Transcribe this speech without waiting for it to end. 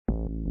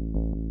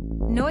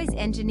Noise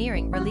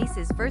Engineering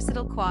releases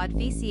versatile quad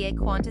VCA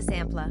Quantus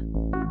Ampla.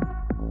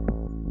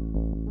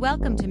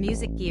 Welcome to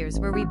Music Gears,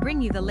 where we bring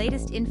you the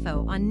latest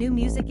info on new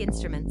music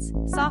instruments,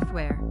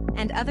 software,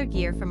 and other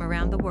gear from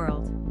around the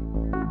world.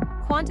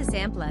 Quantus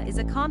Ampla is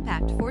a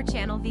compact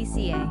 4-channel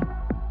VCA.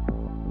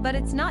 But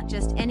it's not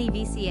just any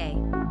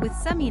VCA, with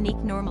some unique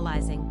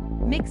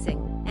normalizing,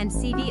 mixing, and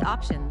CV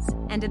options,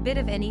 and a bit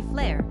of any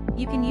flair.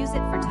 You can use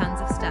it for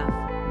tons of stuff.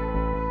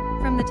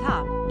 From the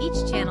top,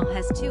 each channel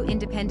has 2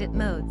 independent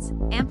modes: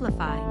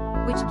 Amplify,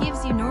 which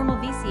gives you normal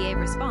VCA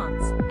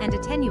response, and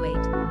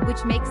Attenuate,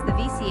 which makes the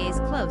VCAs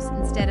close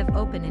instead of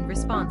open in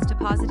response to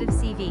positive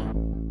CV.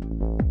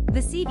 The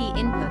CV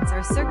inputs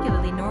are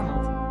circularly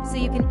normaled, so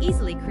you can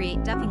easily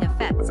create ducking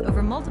effects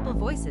over multiple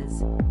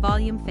voices,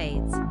 volume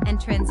fades,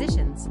 and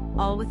transitions,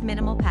 all with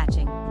minimal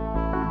patching.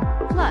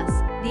 Plus,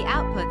 the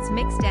outputs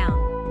mix down,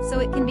 so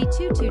it can be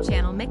 2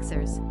 2-channel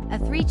mixers, a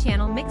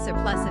 3-channel mixer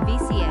plus a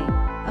VCA,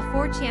 a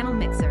 4-channel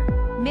mixer.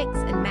 Mix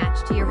and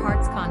match to your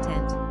heart's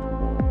content.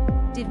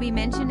 Did we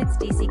mention it's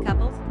DC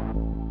coupled?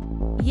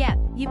 Yep,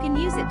 you can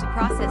use it to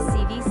process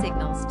CV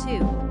signals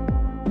too.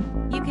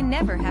 You can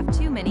never have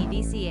too many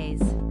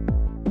VCAs.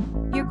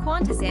 Your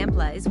Quantus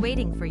Ampla is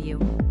waiting for you.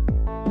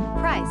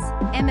 Price,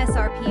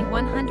 MSRP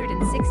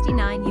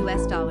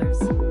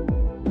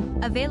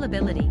 $169.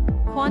 Availability,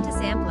 Quantus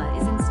Ampla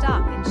is in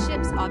stock and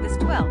ships August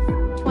 12,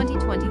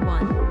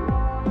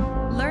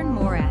 2021. Learn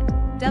more at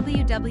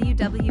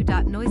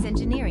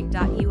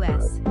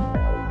www.noiseengineering.us.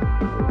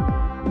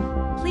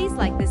 Please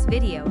like this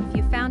video if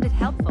you found it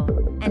helpful,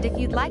 and if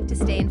you'd like to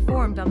stay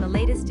informed on the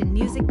latest in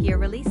music gear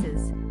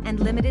releases and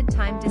limited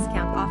time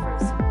discount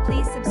offers,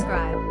 please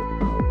subscribe.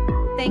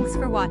 Thanks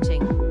for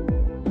watching.